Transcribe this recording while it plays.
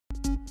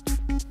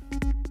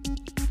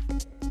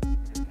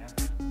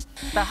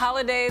The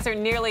holidays are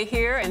nearly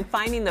here, and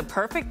finding the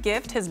perfect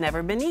gift has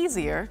never been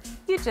easier.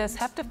 You just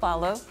have to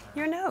follow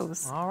your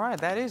nose. All right,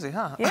 that easy,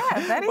 huh? Yeah,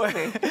 that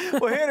easy.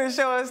 Well, here to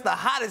show us the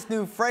hottest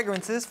new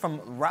fragrances from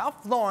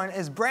Ralph Lauren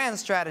is brand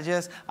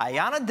strategist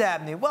Ayanna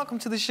Dabney. Welcome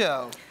to the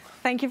show.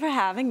 Thank you for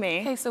having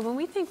me. Okay, so when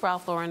we think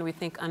Ralph Lauren, we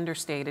think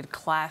understated,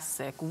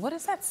 classic. What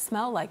does that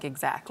smell like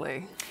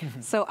exactly?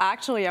 So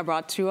actually, I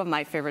brought two of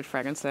my favorite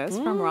fragrances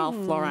from Ralph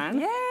Lauren.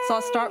 Yay. So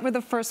I'll start with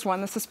the first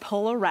one. This is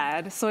Polo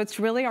Red. So it's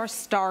really our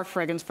star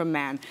fragrance for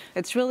men.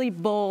 It's really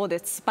bold,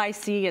 it's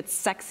spicy, it's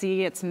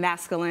sexy, it's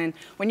masculine.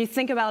 When you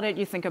think about it,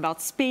 you think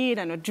about speed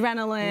and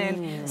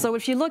adrenaline. So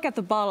if you look at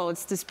the bottle,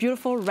 it's this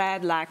beautiful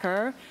red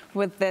lacquer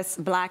with this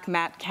black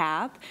matte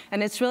cap.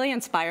 And it's really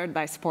inspired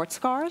by sports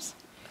cars.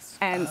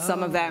 And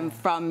some of them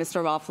from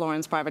Mr. Ralph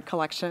Lauren's private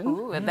collection.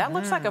 Ooh, that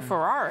looks like a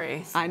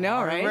Ferrari. I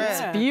know, right?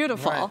 Red. It's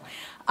beautiful.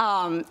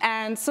 Right.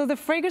 And so the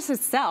fragrance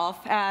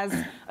itself has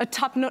a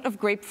top note of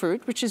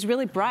grapefruit, which is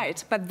really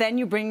bright, but then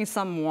you bring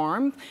some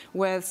warmth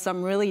with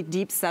some really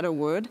deep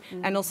cedarwood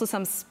and also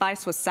some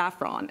spice with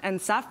saffron.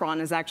 And saffron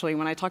is actually,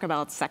 when I talk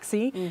about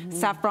sexy,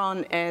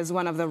 saffron is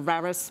one of the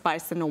rarest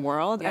spices in the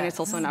world, and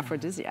it's also an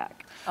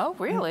aphrodisiac. Oh,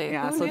 really?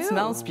 Yeah, Who so knew? it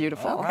smells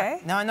beautiful.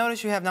 Okay. Now, I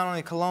noticed you have not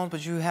only colognes,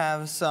 but you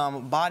have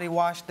some body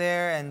wash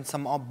there and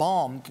some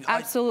balm.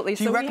 Absolutely.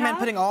 Do you So we recommend have-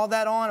 putting all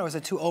that on, or is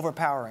it too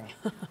overpowering?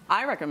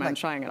 I recommend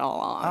trying it all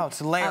on. Oh,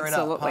 to layer it up,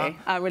 Absolutely. huh?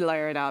 I would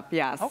layer it up,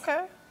 yes.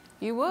 Okay.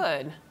 You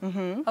would?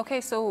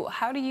 Okay, so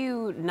how do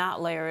you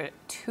not layer it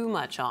too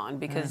much on?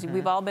 Because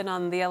we've all been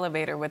on the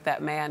elevator with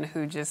that man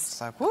who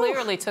just like, woo.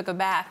 clearly took a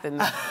bath in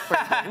the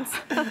fragrance.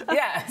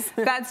 Yes.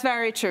 That's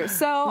very true.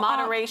 So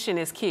Moderation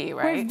is key,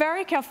 we're right?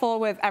 very careful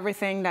with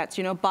everything that's,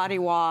 you know, body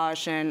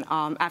wash and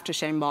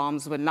aftershave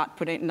balms with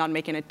not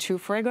making it too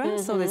fragrant.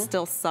 So it's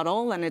still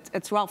subtle, and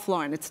it's Ralph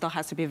Lauren. It still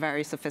has to be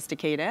very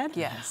sophisticated.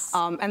 Yes.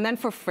 And then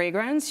for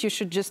fragrance, you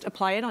should just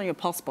apply it on your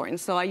pulse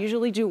points. So I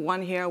usually do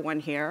one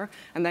here,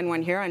 and then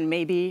one here, and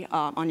maybe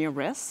on your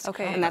wrist.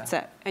 Okay. And that's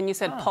it. And you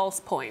said pulse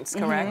points,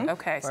 correct?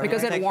 Okay. So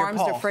Because Take it your warms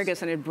the pulse.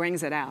 fragrance and it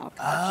brings it out,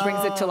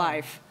 brings it to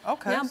life.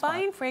 Okay. now, that's fine.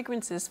 buying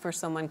fragrances for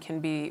someone can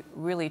be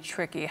really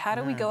tricky. How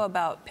do we go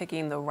about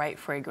picking the right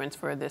fragrance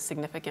for this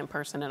significant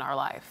person in our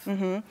life?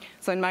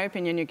 So in my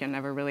opinion, you can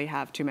never really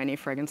have too many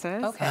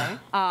fragrances. Okay.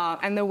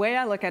 And the way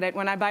I look at it,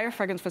 when I buy a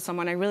fragrance for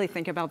someone, I really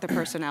think about the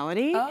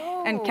personality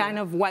and kind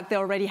of what they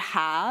already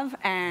have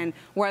and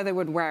where they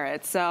would wear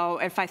it. So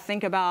if I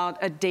think about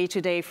a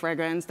day-to-day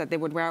fragrance that they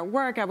would wear at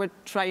work, I would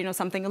try, you know,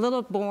 something a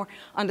little more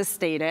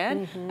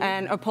understated.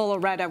 And a Polo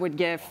Red I would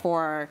give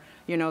for,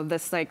 you know,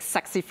 this like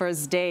sexy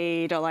first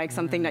date, or like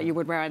something that you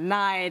would wear at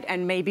night,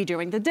 and maybe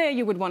during the day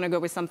you would want to go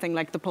with something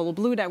like the Polo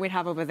Blue that we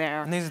have over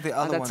there. And these are the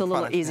other That's a little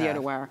products you easier have.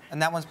 to wear. And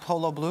that one's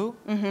Polo Blue?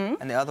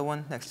 And the other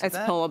one next to It's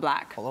that? Polo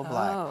Black. Polo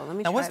Black. Oh, let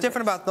me now, what's try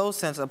different this. about those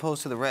scents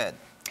opposed to the red?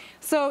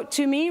 So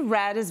to me,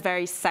 red is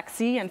very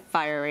sexy and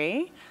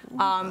fiery.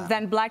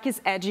 Then black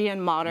is edgy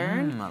and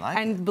modern. I like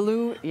and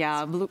blue,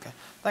 yeah, blue. I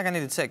think I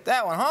need to take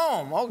that one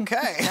home.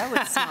 Okay. That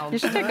would smell You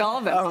should take all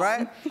of them. All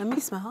right. Let me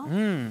smell.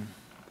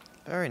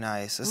 Very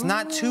nice. It's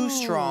not too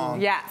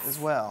strong Yes. as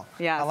well.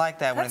 Yes. I like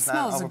that when That it's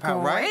not smells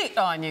overpowering. Right? great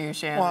on you,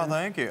 Shannon. Well,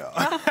 thank you.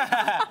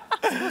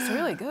 It smells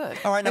really good.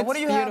 All right, now what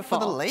It's do you have beautiful.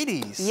 for the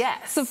ladies?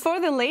 Yes. So for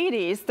the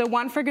ladies, the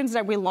one fragrance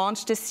that we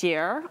launched this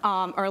year,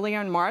 earlier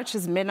in March,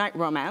 is Midnight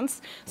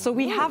Romance. So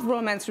we have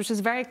Romance, which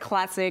is very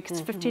classic. It's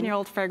a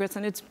 15-year-old fragrance,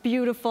 and it's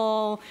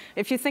beautiful.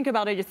 If you think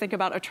about it, you think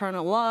about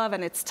eternal love,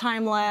 and it's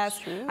timeless.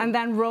 And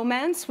then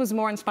Romance was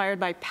more inspired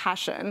by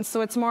passion.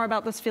 So it's more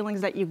about those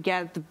feelings that you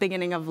get at the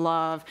beginning of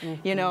love.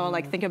 You know,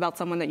 like think about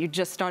someone that you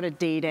just started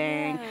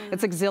dating.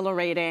 It's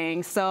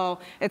exhilarating. So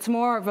it's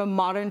more of a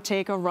modern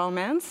take of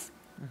romance.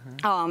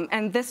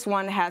 And this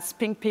one has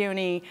pink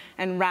peony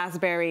and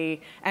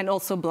raspberry and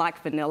also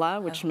black vanilla,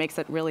 which makes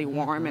it really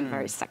warm and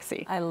very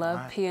sexy. I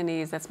love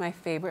peonies. That's my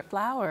favorite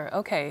flower.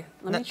 Okay,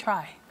 let me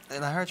try.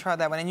 And I heard try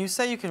that one. And you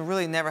say you can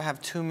really never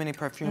have too many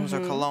perfumes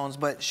or colognes,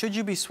 but should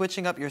you be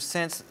switching up your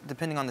scents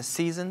depending on the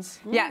seasons?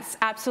 Yes,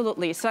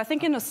 absolutely. So I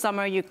think in the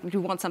summer you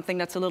want something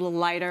that's a little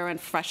lighter and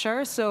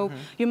fresher. So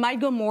you might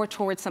go more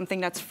towards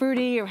something that's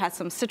fruity or has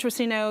some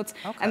citrusy notes.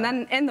 And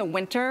then in the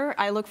winter,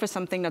 I look for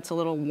something that's a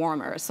little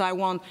warmer. So I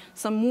want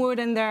some wood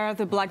in there.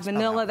 The black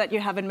vanilla that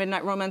you have in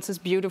Midnight Romance is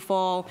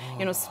beautiful.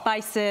 You know,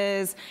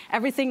 spices,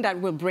 everything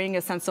that will bring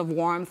a sense of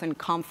warmth and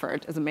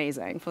comfort is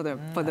amazing for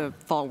the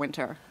fall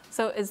winter.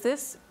 So is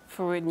this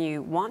for when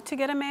you want to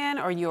get a man,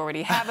 or you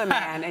already have a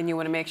man and you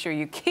want to make sure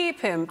you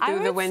keep him through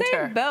the winter?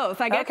 I would say both.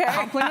 I get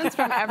compliments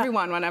from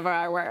everyone whenever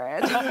I wear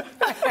it.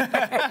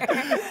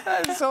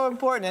 That's so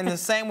important. And the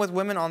same with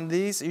women on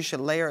these, you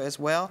should layer as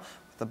well.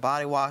 The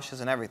body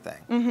washes and everything.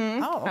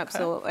 Oh, okay.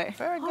 Absolutely.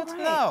 Very good to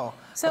right. know.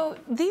 So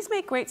these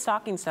make great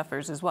stocking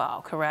stuffers as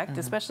well, correct?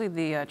 Especially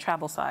the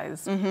travel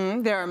size.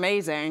 They're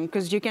amazing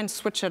because you can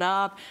switch it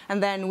up,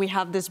 and then we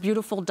have this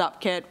beautiful dupe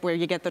kit where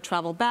you get the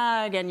travel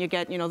bag and you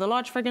get, you know, the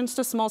large fragrance,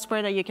 the small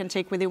spray that you can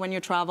take with you when you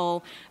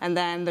travel, and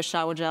then the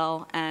shower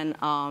gel and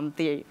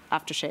the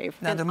aftershave.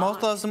 Now, do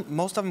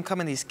most of them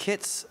come in these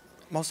kits?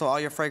 most of all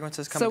your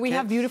fragrances come So in we kits?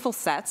 have beautiful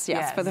sets, yes,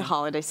 Yes. for the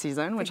holiday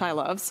season, which I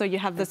love. So you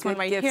have this one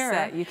right gift here.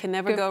 set. You can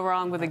never go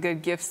wrong with a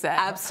good gift set.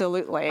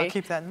 Absolutely. I'll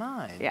keep that in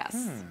mind. Yes.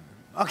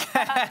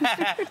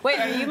 Wait,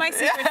 are you my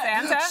secret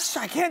Santa? Shh,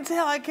 I can't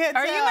tell. I can't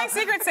Are tell. you my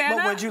secret Santa?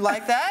 But would you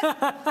like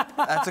that?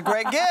 That's a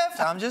great gift.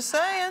 I'm just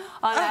saying.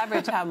 On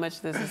average, how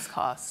much does this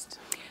cost?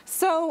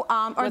 So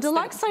our What's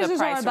deluxe the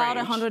sizes are price about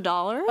range?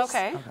 $100.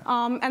 Okay.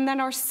 And then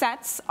our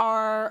sets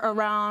are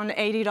around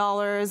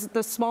 $80.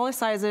 The smallest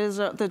sizes,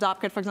 the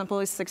Adopt Kit, for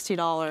example, is $60.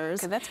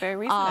 Okay, that's very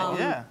reasonable.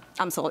 Yeah.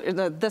 I'm sorry,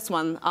 this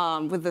one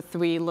with the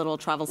 3 little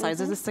travel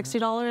sizes is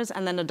 $60,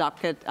 and then the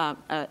Adopt Kit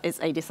is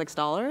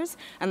 $86.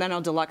 And then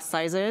our deluxe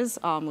sizes,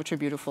 which are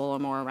beautiful, are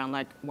more around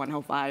like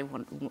 $105,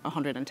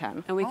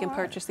 $110. And we can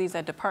purchase these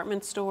at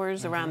department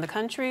stores around the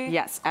country?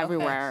 Yes,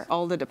 everywhere.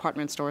 All the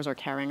department stores are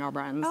carrying our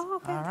brands.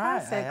 Oh, All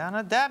right, fantastic.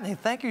 Ayana Dabney,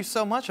 thank you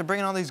so much for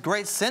bringing all these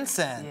great scents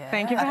in. Yeah.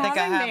 Thank you for I think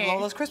I having have me.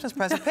 Lola's Christmas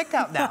present picked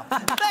out now.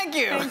 Thank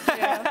you.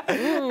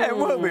 And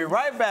we'll be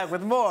right back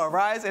with more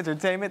Rise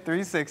Entertainment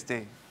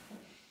 360.